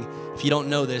thing. If you don't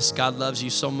know this, God loves you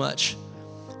so much.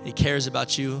 He cares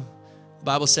about you. The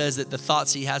Bible says that the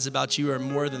thoughts he has about you are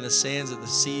more than the sands of the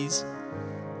seas,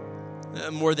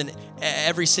 more than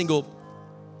every single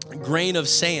grain of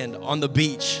sand on the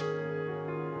beach.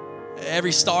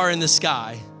 Every star in the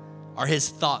sky are his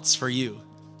thoughts for you.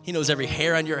 He knows every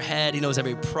hair on your head. He knows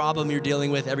every problem you're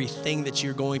dealing with, everything that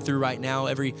you're going through right now,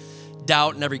 every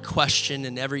doubt and every question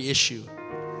and every issue,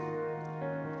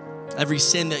 every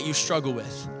sin that you struggle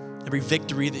with, every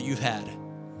victory that you've had.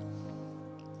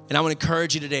 And I want to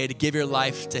encourage you today to give your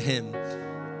life to him.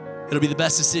 It'll be the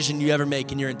best decision you ever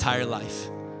make in your entire life.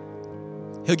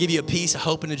 He'll give you a peace, a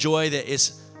hope, and a joy that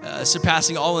is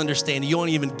surpassing all understanding. You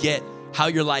won't even get how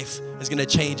your life is going to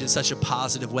change in such a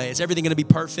positive way. Is everything going to be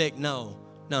perfect? No.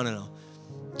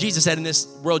 Jesus said, in this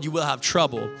world you will have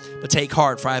trouble, but take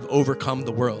heart, for I have overcome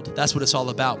the world. That's what it's all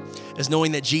about, is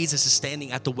knowing that Jesus is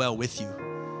standing at the well with you,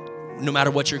 no matter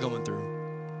what you're going through.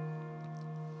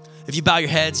 If you bow your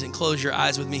heads and close your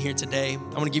eyes with me here today,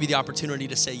 I want to give you the opportunity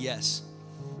to say yes.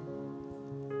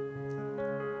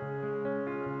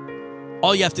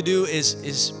 All you have to do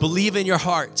is believe in your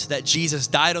heart that Jesus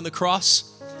died on the cross.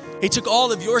 He took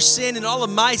all of your sin and all of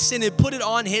my sin and put it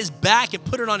on his back and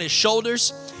put it on his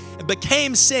shoulders and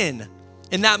became sin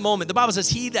in that moment. The Bible says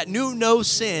he that knew no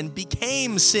sin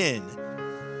became sin.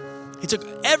 He took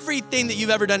everything that you've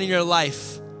ever done in your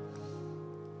life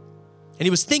and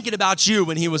he was thinking about you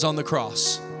when he was on the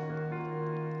cross.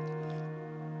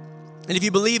 And if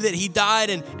you believe that he died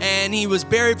and he was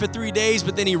buried for 3 days,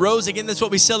 but then he rose again, that's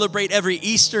what we celebrate every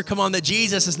Easter. Come on, that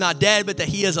Jesus is not dead, but that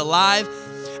he is alive.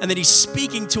 And that he's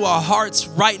speaking to our hearts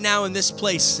right now in this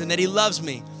place, and that he loves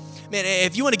me. Man,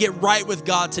 if you want to get right with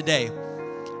God today,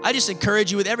 I just encourage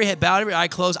you, with every head bowed, every eye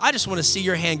closed, I just want to see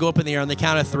your hand go up in the air on the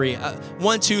count of 3.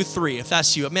 1, 2, 3, if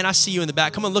that's you. Man, I see you in the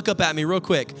back. Come on, look up at me real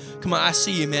quick. Come on, I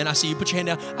see you, man. I see you. Put your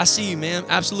hand down. I see you, man.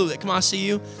 Absolutely. Come on, I see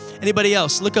you. Anybody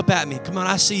else? Look up at me. Come on,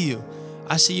 I see you.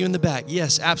 I see you in the back.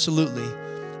 Yes, absolutely.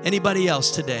 Anybody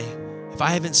else today? If I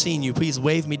haven't seen you, please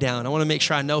wave me down. I want to make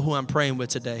sure I know who I'm praying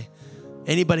with today.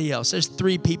 Anybody else? There's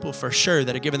 3 people for sure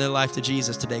that are giving their life to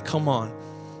Jesus today. Come on.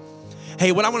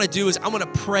 Hey, what I want to do is I want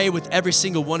to pray with every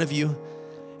single one of you.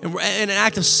 And in an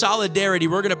act of solidarity,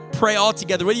 we're going to pray all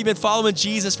together. Whether you've been following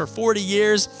Jesus for 40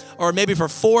 years or maybe for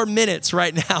 4 minutes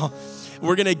right now,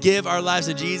 we're going to give our lives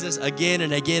to Jesus again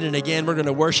and again and again. We're going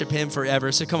to worship him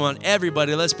forever. So come on,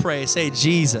 everybody, let's pray. Say,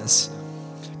 Jesus.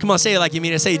 Come on, say it like you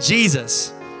mean it. Say,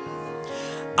 Jesus,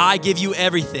 I give you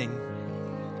everything.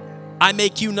 I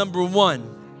make you number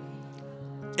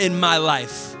 1 in my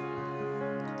life.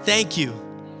 Thank you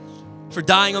for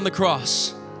dying on the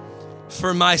cross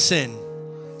for my sin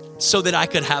so that I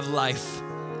could have life.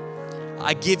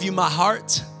 I give you my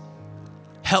heart.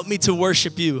 Help me to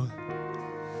worship you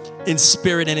in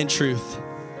spirit and in truth.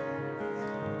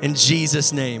 In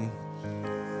Jesus' name,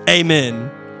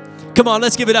 amen. Come on,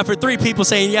 let's give it up for 3 people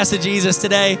saying yes to Jesus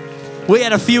today. We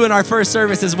had a few in our first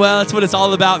service as well. That's what it's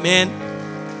all about,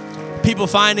 man. People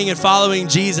finding and following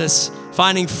Jesus,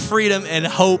 finding freedom and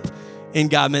hope in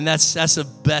God, man. That's the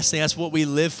best thing. That's what we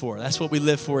live for. That's what we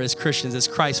live for as Christians, as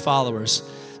Christ followers.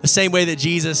 The same way that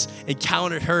Jesus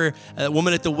encountered her, a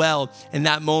woman at the well, in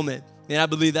that moment. And I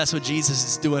believe that's what Jesus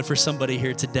is doing for somebody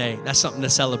here today. That's something to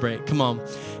celebrate. Come on.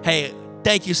 Hey,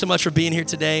 thank you so much for being here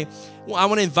today. Well, I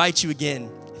want to invite you again.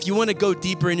 If you want to go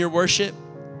deeper in your worship,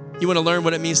 you want to learn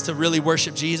what it means to really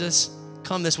worship Jesus,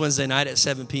 come this Wednesday night at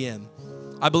 7 p.m.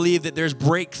 I believe that there's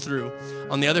breakthrough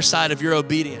on the other side of your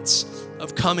obedience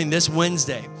of coming this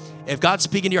Wednesday. If God's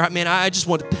speaking to your heart, man, I just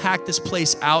want to pack this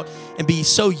place out and be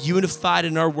so unified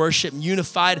in our worship,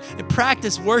 unified and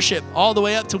practice worship all the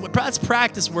way up to, let's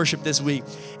practice worship this week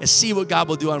and see what God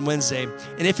will do on Wednesday.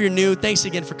 And if you're new, thanks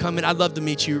again for coming. I'd love to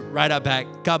meet you right out back.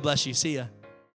 God bless you. See ya.